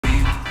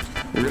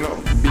We're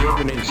gonna be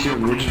opening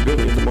soon. We're just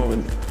building at the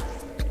moment.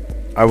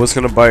 I was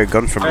gonna buy a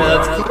gun from you.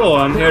 Alright, that's cool.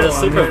 I'm here to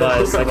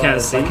supervise. I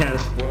can't see.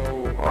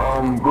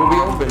 Well, we'll be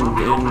open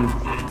in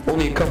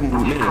only a couple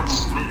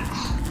minutes.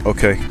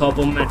 Okay.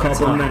 Couple minutes.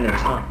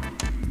 Huh?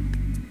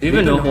 Do you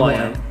even know who I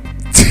am?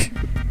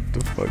 The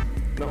fuck?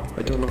 No,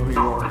 I don't know who you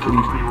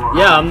are.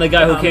 Yeah, I'm the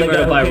guy who came here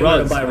to buy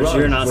rugs, which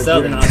you're not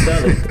selling.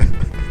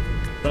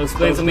 So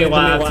explain to me why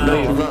I have to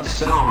leave. I'm not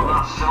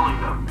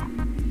selling them.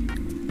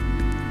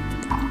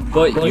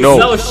 But you No.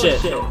 sell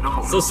shit.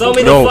 So sell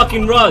me No. the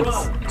fucking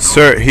rugs.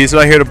 Sir, he's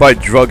not here to buy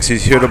drugs,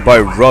 he's here to buy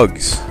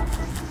rugs.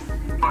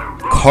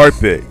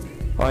 Carpet.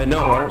 I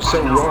know, I don't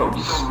sell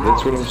rugs.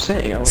 That's what I'm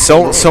saying. I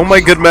don't Sell my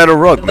good man a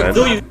rug, man.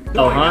 Do you?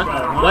 Oh, huh?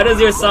 Why does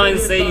your sign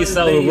say you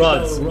sell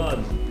rugs?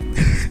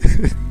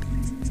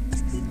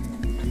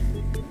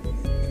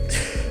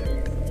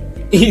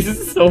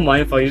 He's so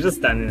mindful. He's just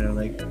standing there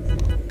like.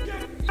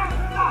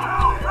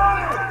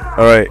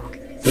 Alright.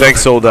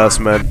 Thanks, old ass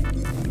man.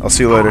 I'll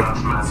see you later.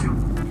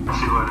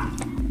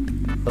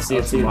 I'll see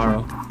you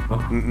tomorrow.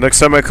 Next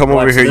time I come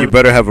over here, you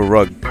better have a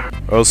rug.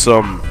 Or else,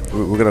 we're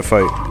gonna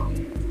fight.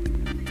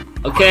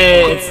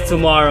 Okay, it's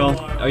tomorrow.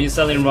 Are you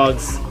selling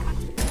rugs?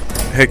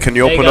 Hey, can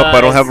you open up?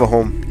 I don't have a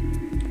home.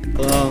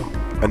 Hello.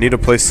 I need a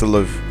place to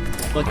live.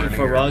 Looking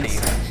for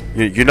rugs?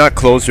 You're not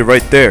closed, you're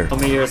right there. Tell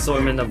me your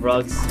assortment of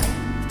rugs.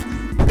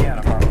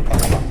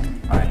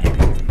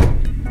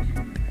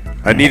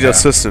 I need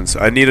assistance.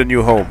 I need a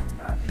new home.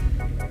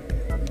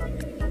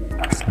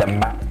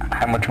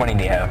 How much money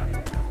do you have?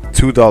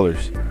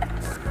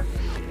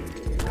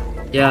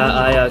 $2.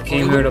 Yeah, I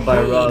came here to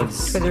buy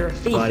rugs.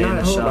 Body in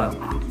a shop.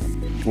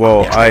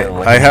 Well,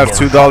 I have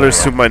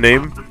 $2 to my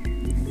name.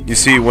 You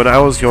see, when I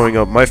was growing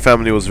up, my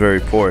family was very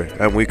poor,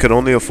 and we could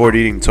only afford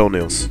eating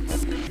toenails.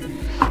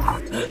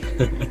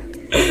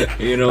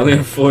 You know,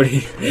 they're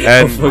 40.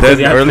 And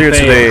then earlier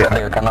today,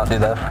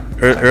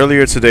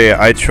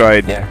 I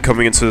tried Yeah.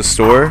 coming into the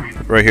store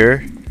right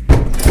here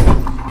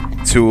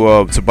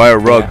to buy a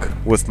rug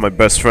with my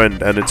best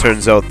friend, and it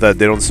turns out that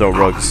they don't sell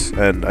rugs,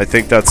 and I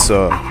think that's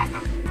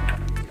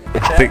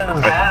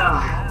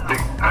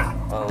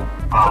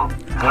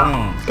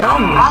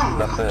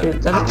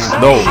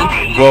no,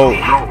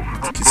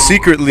 well,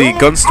 secretly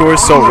gun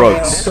stores sell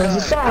rugs.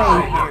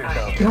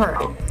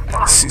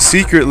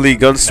 Secretly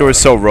gun stores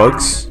sell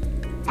rugs.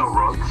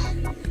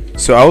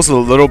 So I was a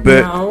little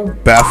bit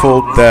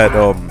baffled that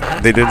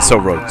they didn't sell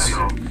rugs.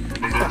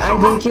 I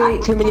think you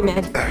ate too many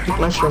magic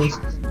mushrooms.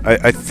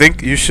 I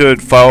think you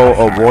should file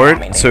a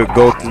warrant to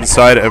go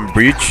inside and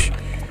breach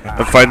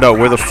and find out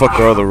where the fuck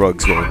are all the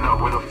rugs going.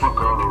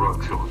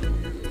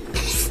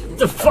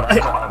 The fuck?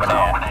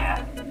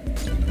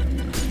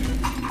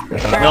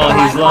 No,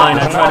 he's lying.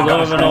 I tried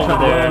going over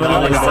there and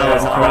all they sell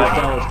is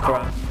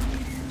crap.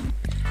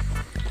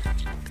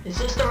 Is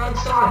this the rug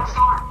store?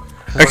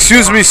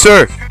 Excuse me,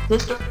 sir.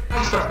 This the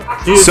rug store?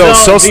 Do you So-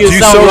 sell, so- do you do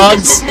you sell sell-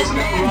 rugs?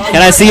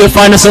 Can I see your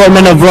fine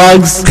assortment of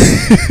rugs?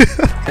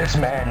 This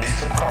man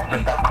needs to talk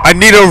about. I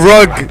need a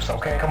rug.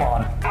 Okay, come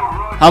on.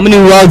 How many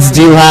rugs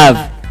do you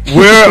have?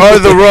 Where are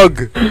the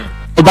rug?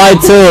 I'll buy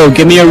two.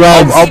 Give me your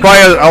rugs. I'll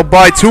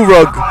buy 2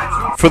 rug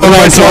for the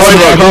price of 1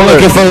 I'm rug.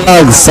 looking for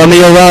rugs. Some of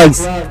your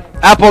rugs.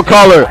 Apple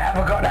color. It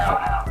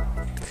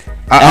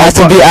has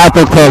to be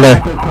apple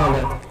color.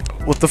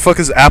 What the fuck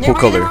is apple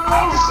color?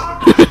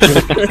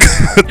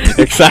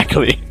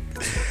 Exactly.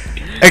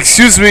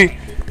 Excuse me.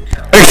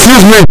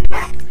 Excuse me.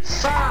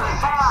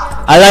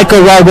 I like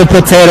a rug with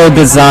potato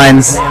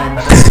designs. Do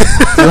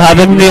you have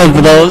any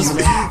of those?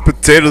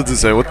 Potato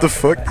design. What the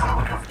fuck?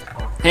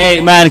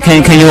 Hey man,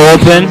 can you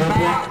open?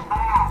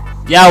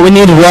 Yeah, we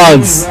need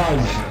rugs.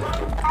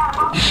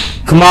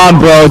 Come on,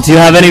 bro. Do you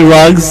have any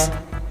rugs?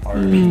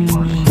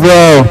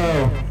 Bro.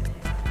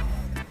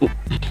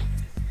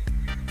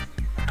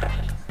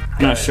 I'm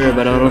not sure,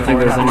 but I don't think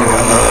there's any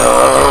rugs.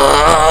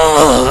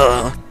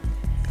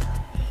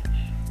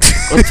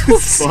 What the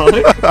fuck?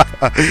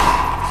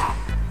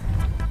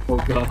 Oh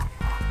god.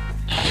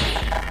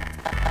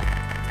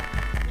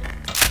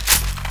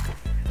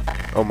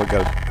 Oh my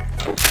god.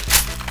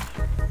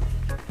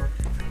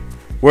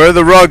 Where are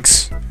the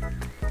rugs?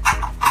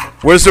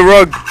 Where's the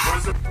rug?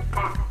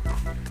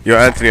 Yo,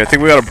 Anthony, I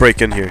think we gotta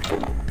break in here.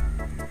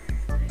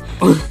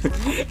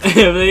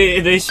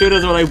 they shoot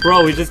us. We're like,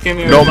 bro, we just came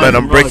here. No, man,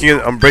 I'm breaking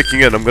in. I'm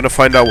breaking in. I'm gonna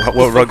find out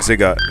what rugs they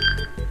got.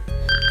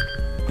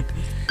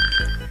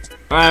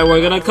 Alright,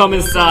 we're gonna come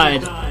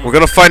inside. We're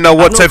gonna find out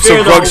what types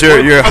of rugs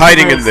you're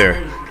hiding in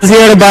there. Just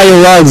here to buy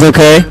your rugs,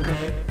 okay?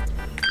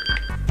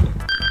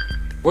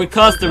 We're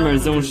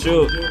customers, don't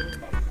shoot.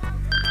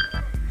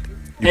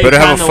 You better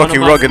have a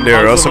fucking rug in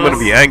there, or else I'm gonna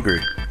be angry.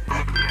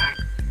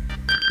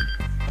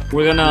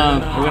 We're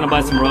gonna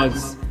buy some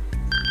rugs.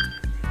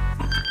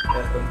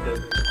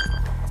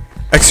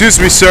 Excuse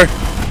me, sir.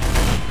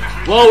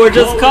 Whoa, we're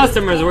just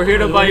customers. We're here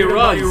to buy your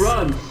rugs.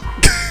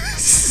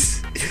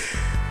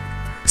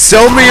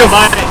 Sell me a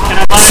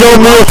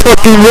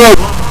fucking rug.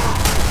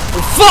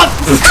 Fuck!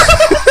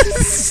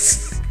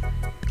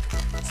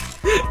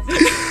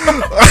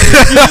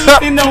 You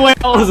seen the way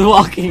I was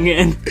walking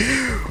in.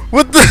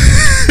 What the?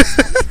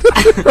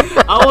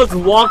 I was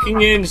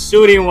walking in,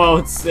 shooting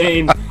while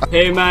saying,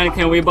 "Hey man,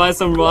 can we buy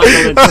some rocks?"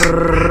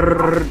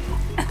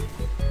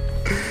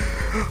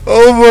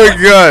 Oh my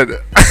god!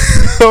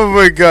 Oh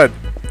my god!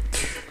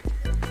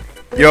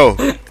 Yo,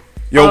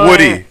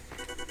 Woody.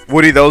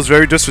 Woody, that was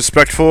very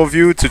disrespectful of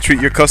you to treat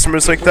your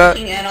customers like that.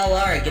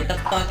 NLR, get the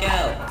fuck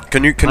out.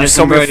 Can you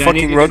sell me a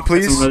fucking rug,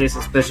 please? Some really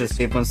suspicious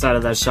people inside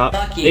of that shop.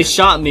 They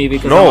shot me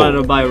because I wanted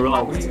to buy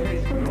rugs.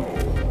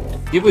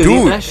 You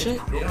believe that shit?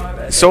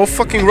 Sell a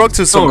fucking rug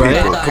to some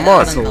people. Come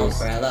on. I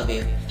love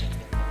you.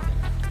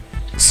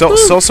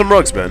 Sell some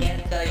rugs, man.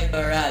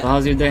 Well,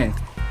 how's your day?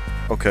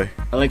 Okay.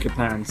 I like your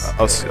pants.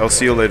 I'll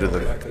see you later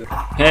then.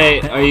 Hey,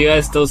 are you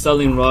guys still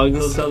selling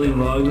rugs?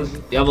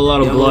 You have a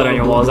lot of blood on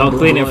your walls. I'll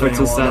clean it for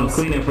 2 cents.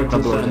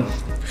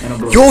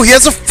 Yo, he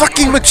has a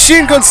fucking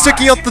machine gun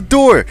sticking out the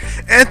door.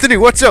 Anthony,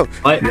 watch out.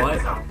 What?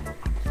 NLR,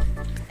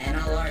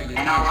 you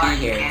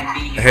can't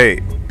be here. Hey,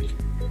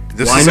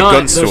 this Why is a not?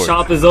 gun The store.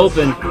 shop is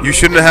open. You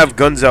shouldn't have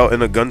guns out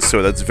in a gun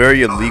store. That's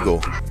very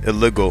illegal.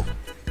 Illegal.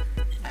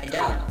 I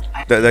don't.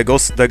 That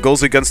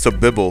goes against the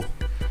Bible.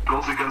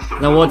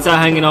 Then what's that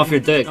hanging off your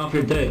dick?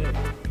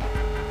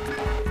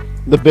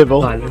 The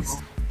bibble. Violence.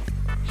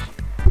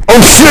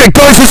 Oh shit,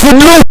 guys, it's the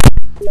loop!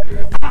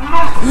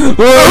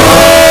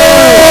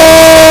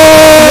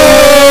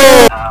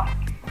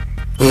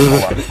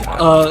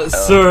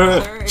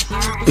 Sir.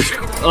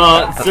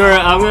 Sir,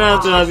 I'm gonna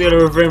have to ask you to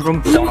refrain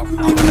from.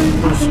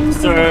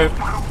 Sir.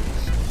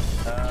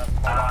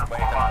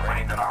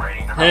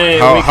 Hey,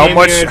 how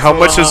much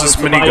is this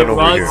minigun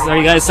over rugs? here? Are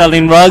you guys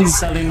selling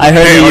rugs? I heard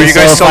Hey, that are you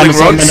guys selling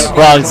rugs?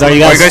 rugs. Are you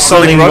guys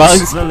selling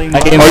rugs? Are you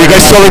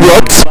guys selling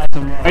rugs?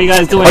 Are you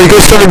guys doing? Are you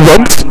guys selling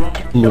rugs?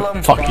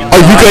 Fucking.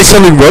 Are you guys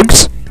selling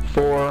rugs?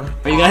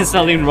 Are you guys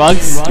selling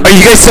rugs? Are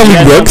you guys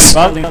selling rugs?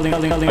 Are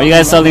you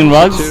guys selling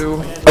rugs?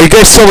 Are you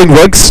guys selling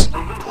rugs?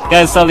 You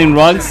guys selling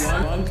rugs?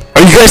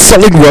 Are you guys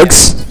selling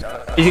rugs?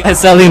 Are you guys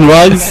selling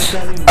rugs?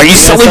 Are you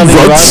selling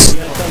rugs?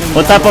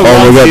 What type of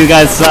rugs do you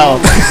guys sell?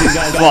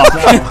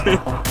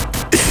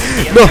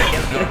 No.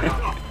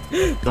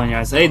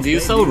 Hey, do you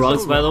sell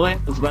rugs, by the way?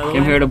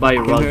 Came here to buy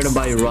your rugs.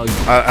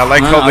 I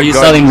like how Are the you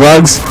gun. selling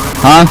rugs?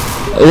 Huh?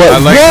 What? I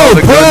like how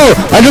the gun.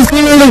 I just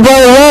came here to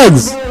buy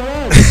rugs!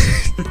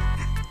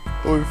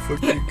 Oh my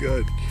fucking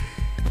god!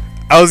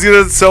 I was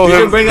gonna tell You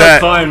him can bring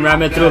that. that car and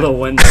ram it through the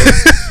window.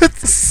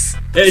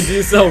 Hey, do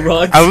you sell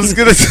rugs? I was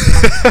gonna.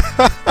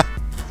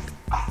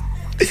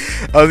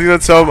 I was gonna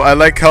tell him I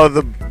like how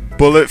the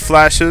bullet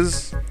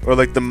flashes, or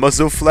like the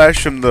muzzle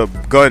flash from the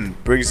gun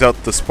brings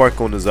out the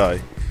sparkle in his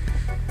eye.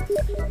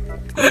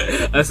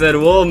 I said,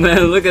 whoa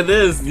man, look at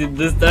this.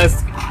 This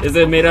desk, is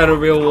it made out of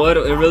real wood?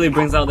 It really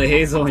brings out the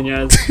hazel in your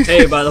eyes.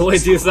 Hey, by the way,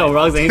 do you sell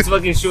rugs? And he's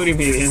fucking shooting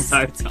me the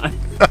entire time.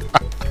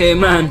 Hey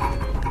man,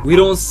 we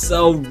don't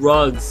sell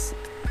rugs.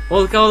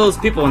 Well, look at all those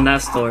people in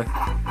that store.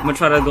 I'm gonna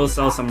try to go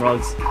sell some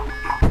rugs.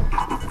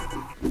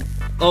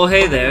 Oh,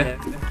 hey there.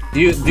 Do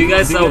you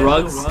guys sell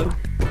rugs?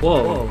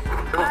 Whoa.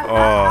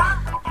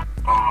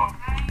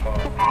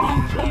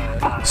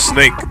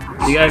 Snake.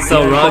 Do you guys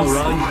sell rugs?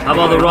 How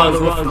about the rugs?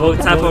 What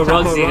type of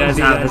rugs do you guys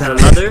have? Is it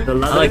leather?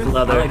 I like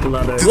leather.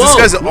 Dude, this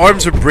guy's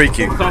arms are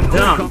breaking. Calm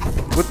down.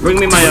 What, Bring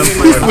me my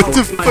what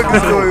the fuck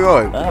is going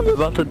on? I'm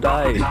about to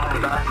die.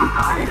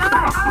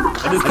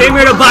 I just came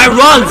here to buy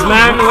rugs,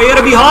 man. Why you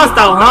gotta be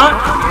hostile, huh?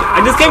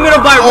 I just came here to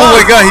buy rugs. Oh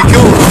my god, he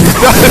killed him.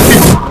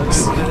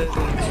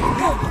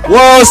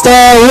 Wall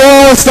star,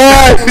 wall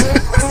star.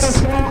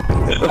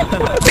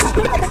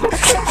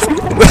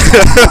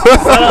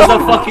 Sell us the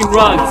fucking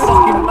rugs.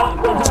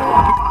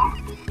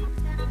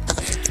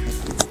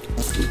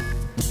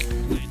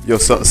 Yo,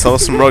 sell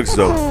some rugs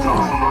though.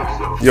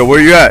 Yo,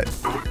 where you at?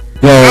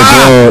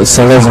 Yo,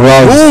 sell us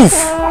rugs. Oof!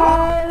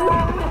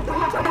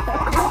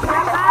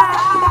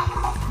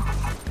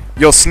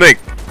 Yo, Snake.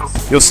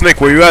 Yo,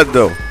 Snake, where you at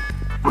though?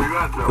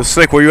 Yo,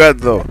 Snake, where you at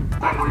though?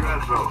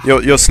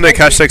 Yo, Snake,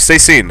 hashtag stay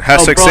seen.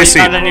 Hashtag bro, stay you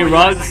seen. got any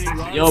rugs?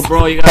 Yo,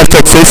 bro, you got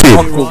Hashtag stay seen.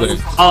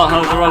 Oh,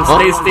 how's the rugs?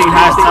 Stay seen.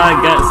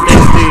 Hashtag get stay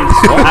seen.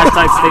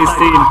 Hashtag stay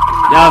seen.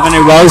 Y'all have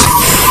any rugs?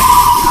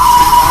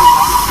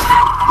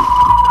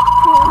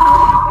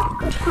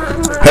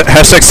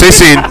 Hashtag stay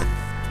seen.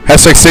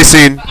 Hashtag stay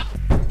seen.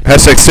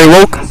 Hashtag stay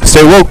woke.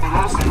 Stay woke.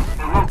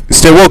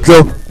 Stay woke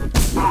though.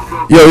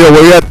 Yo,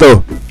 where you at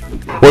though?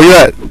 Where you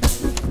at?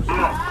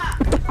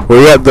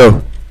 Where you at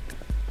though?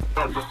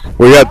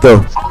 Where you at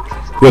though?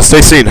 Yo,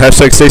 stay seen.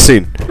 Hashtag stay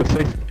seen.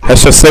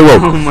 Hashtag stay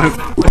woke.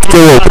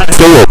 Stay woke.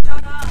 Stay woke.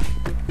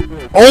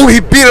 Oh, he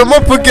beat him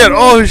up again.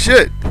 Oh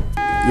shit.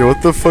 Yo,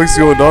 what the fuck's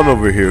going on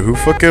over here? Who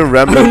fucking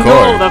rammed the No,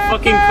 car? that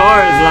fucking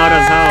car is loud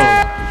as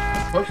hell.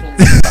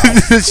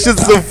 This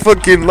shit's so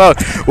fucking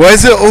loud. Why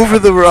is it over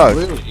the rock?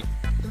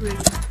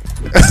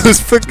 Whose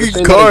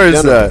fucking car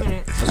is that?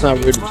 That's not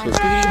rude.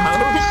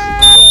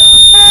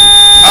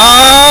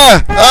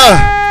 Ah!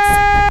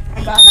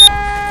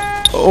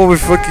 Oh my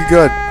fucking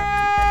god.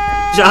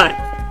 Shot.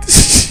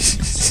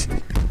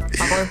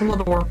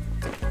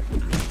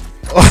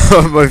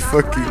 Oh my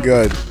fucking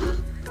god.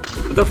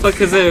 What the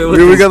fuck is it?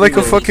 We got like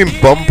a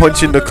fucking bum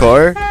punch in the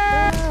car.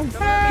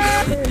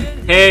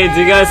 Hey,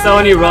 do you guys sell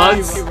any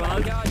rugs?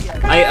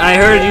 I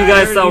heard you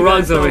guys sell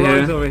rugs over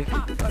here.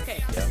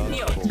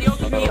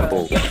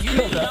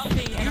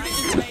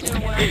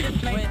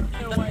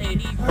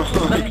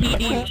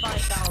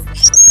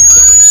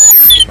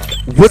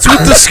 What's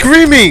with the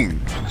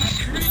screaming?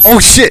 Oh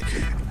shit! You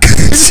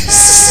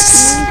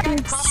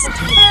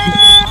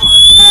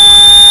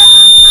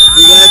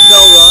guys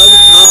sell rugs?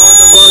 Oh,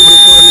 the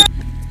rugs.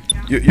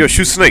 Yo,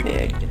 shoot snake.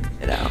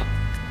 Get out.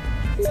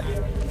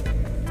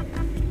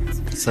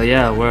 So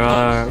yeah, where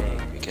are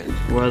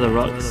the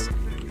rugs?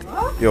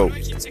 Yo.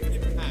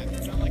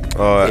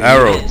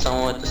 Arrow. Hit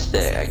someone with the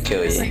stick, I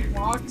kill you.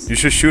 You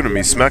should shoot him.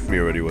 He smacked me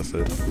already with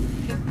it.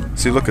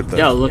 See, look at that.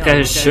 Yeah, look at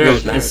his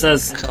shirt. It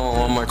says Someone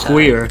one more time.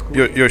 queer.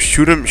 Yo,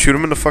 shoot him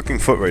in the fucking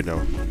foot right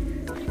now.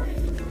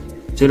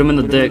 Shoot him in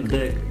the dick.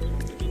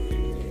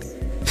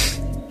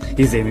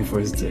 He's aiming for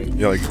his dick.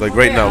 Yeah, like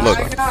right now, look.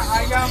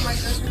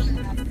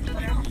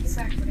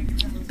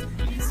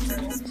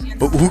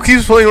 But who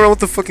keeps playing around with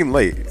the fucking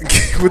light?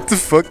 What the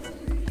fuck?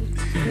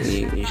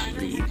 You should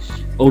leave.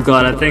 Oh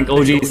god, I think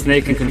OG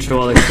Snake can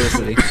control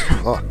electricity.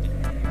 Oh.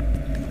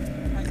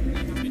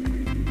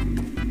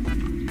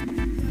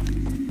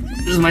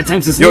 This is my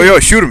time to sleep. Yo,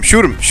 shoot him.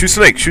 Shoot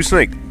snake.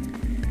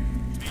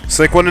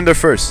 Snake went in there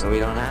first. We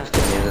don't have to,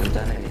 we haven't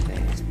done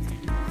anything.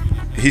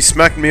 He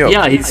smacked me up.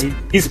 Yeah, he's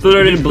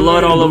splurted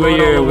blood all over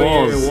your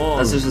walls.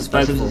 That's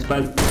disrespectful.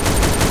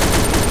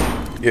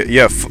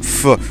 Yeah,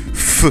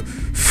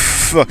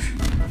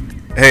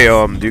 Hey,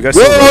 do you guys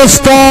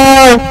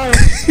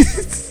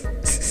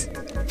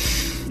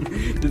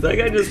Did that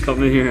guy just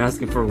come in here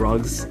asking for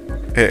rugs?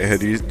 Hey,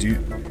 do you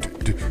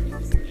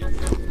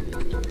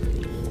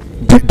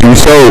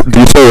sell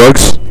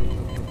rugs?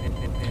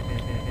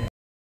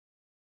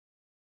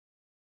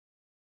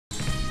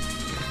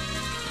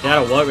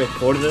 Yeah, what?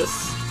 Record this?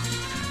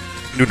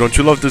 Dude, don't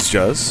you love this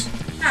jazz?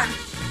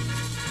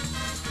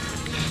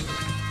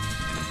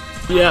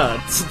 Yeah,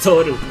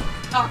 totally.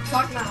 Talk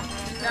now.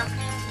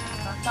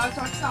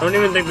 I don't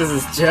even think this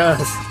is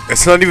jazz.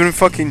 It's not even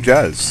fucking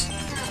jazz.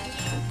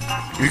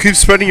 You keep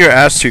spreading your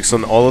ass cheeks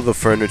on all of the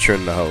furniture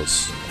in the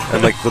house.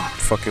 And like the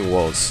fucking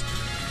walls.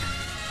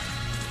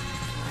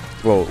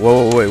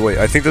 Whoa, wait.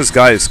 I think this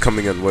guy is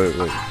coming in. Wait.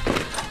 Shut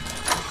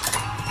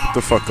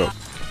the fuck up.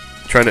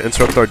 Trying to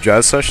interrupt our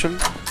jazz session?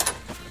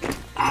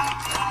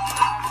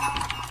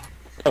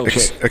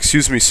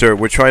 Excuse me, sir.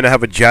 We're trying to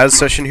have a jazz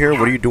session here.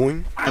 What are you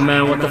doing? Hey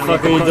man, what the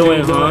fuck are you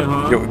doing,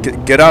 huh? Yo,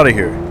 get out of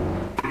here.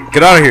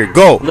 Get out of here.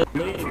 Go.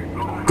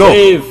 Go.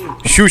 Leave.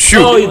 Shoot.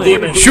 Oh, you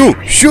demon. Shoot.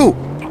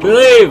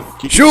 Leave.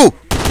 Shoot.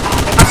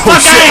 Oh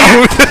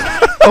shit.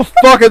 What the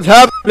fuck is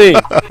happening?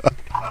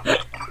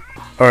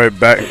 Alright,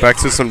 back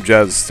to some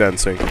jazz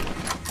dancing.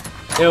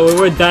 Yeah, we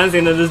were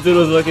dancing and this dude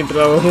was looking through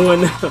our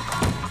window.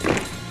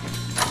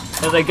 I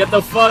was like, get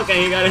the fuck, and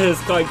he got in his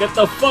car. Get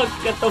the fuck.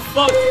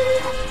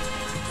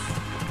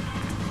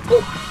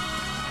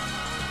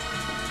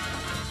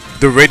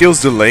 The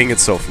radio's delaying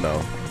itself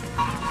now.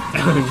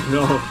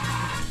 No.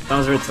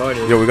 Sounds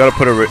retarded. Yo, we gotta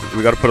put it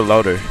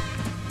louder. You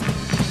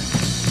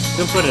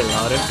can put it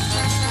louder.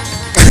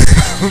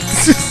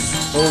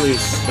 Holy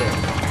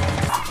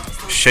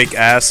shit. Shake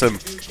ass and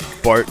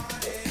Bart.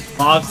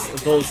 Box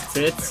those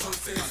tits.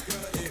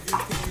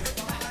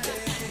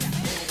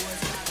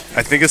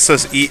 I think it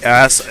says eat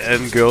ass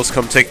and girls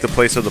come take the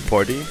place of the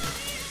party.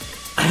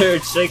 I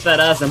heard shake that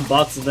ass and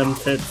box them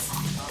tits.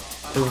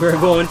 We're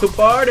going to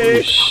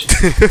party.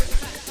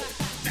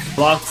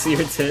 Box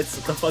your tits.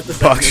 What the fuck does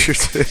that Box mean? your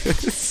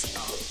tits.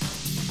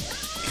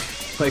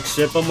 Like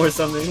ship them or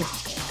something?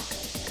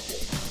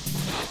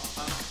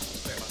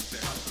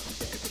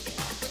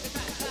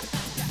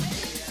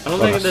 I don't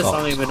think this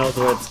song even knows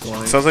where it's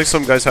going. Sounds like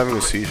some guy's having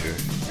a seizure.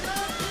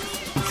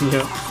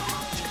 Yeah.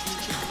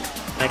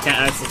 I can't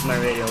access my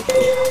radio.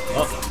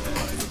 Oh.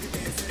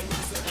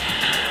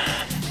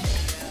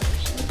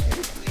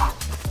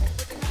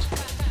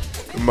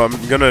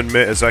 I'm gonna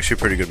admit it's actually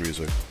pretty good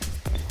music.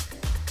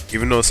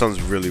 Even though it sounds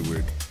really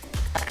weird.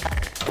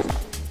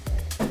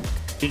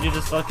 Did you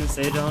just fucking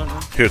say,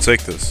 Jonathan? Here,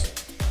 take this.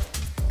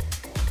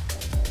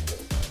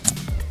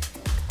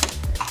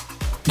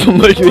 Don't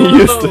make me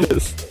use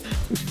this.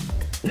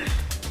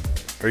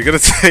 Are you gonna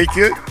take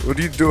it? What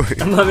are you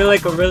doing? I'm having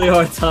like a really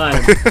hard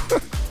time.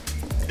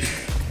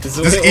 Just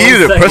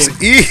eat it. Press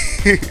E.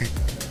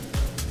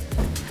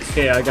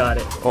 Okay, I got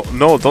it. Oh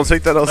no! Don't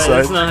take that Wait, outside.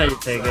 that's not how you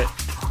take it.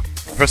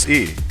 Press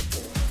E.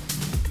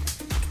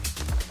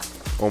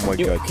 Oh my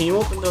god. Can you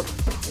open the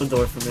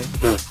door for me?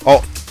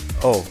 Oh.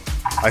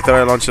 I thought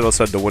I launched it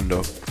outside the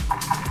window.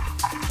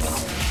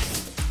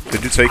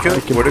 Did you take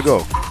it? Where'd it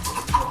go?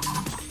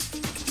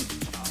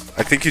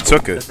 I think you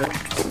took it.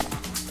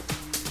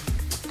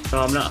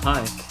 No, I'm not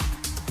high.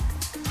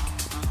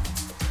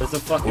 Where's the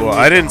fucking Well, weed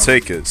I didn't gone?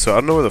 take it, so I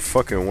don't know where the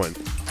fuck it went.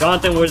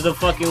 Jonathan, where's the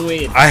fucking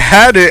weed? I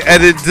had it,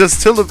 and it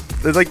just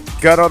it like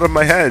got out of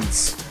my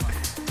hands.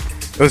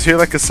 It was here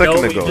like a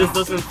second No, ago. he just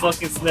doesn't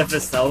fucking sniff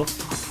itself.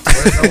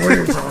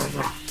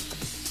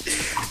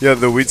 Yeah,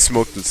 the weed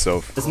smoked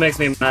itself. This makes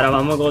me mad. I'm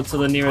gonna go to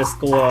the nearest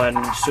school and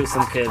shoot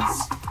some kids.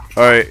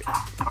 Alright.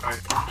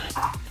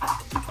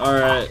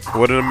 Alright.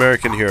 What an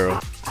American hero.